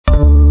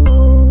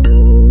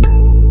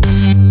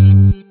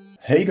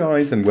Hey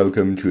guys, and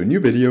welcome to a new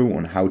video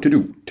on how to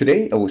do.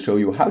 Today I will show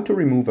you how to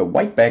remove a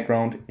white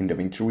background in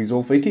DaVinci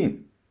Resolve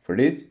 18. For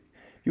this,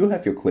 you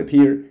have your clip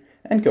here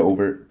and go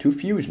over to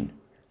Fusion.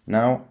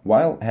 Now,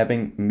 while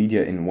having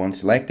media in one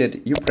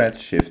selected, you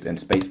press Shift and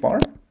Spacebar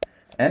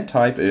and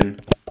type in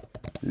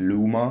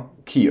Luma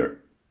Keyer.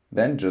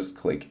 Then just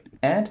click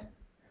Add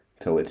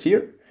till it's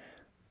here.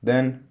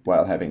 Then,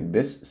 while having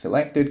this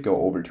selected,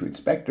 go over to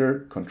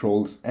Inspector,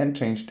 Controls and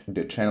change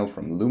the channel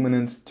from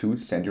luminance to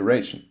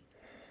saturation.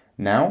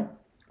 Now,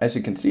 as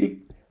you can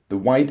see, the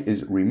white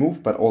is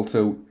removed, but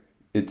also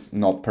it's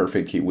not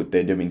perfect here with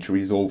the DaVinci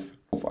Resolve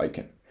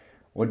icon.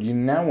 What you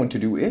now want to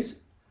do is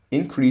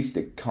increase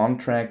the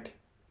contrast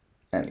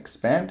and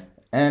expand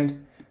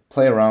and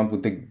play around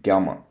with the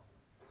gamma.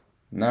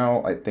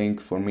 Now, I think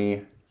for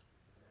me,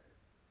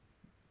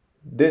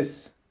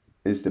 this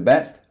is the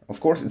best. Of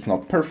course, it's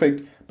not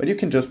perfect, but you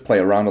can just play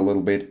around a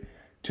little bit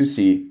to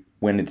see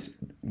when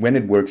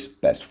it works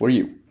best for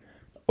you.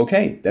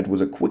 Okay, that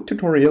was a quick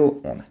tutorial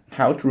on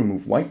how to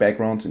remove white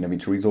backgrounds in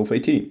DaVinci Resolve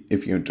 18.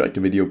 If you enjoyed the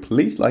video,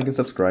 please like and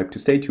subscribe to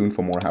stay tuned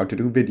for more how to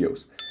do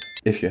videos.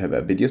 If you have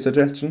a video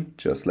suggestion,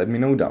 just let me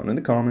know down in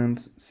the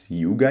comments. See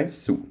you guys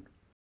soon.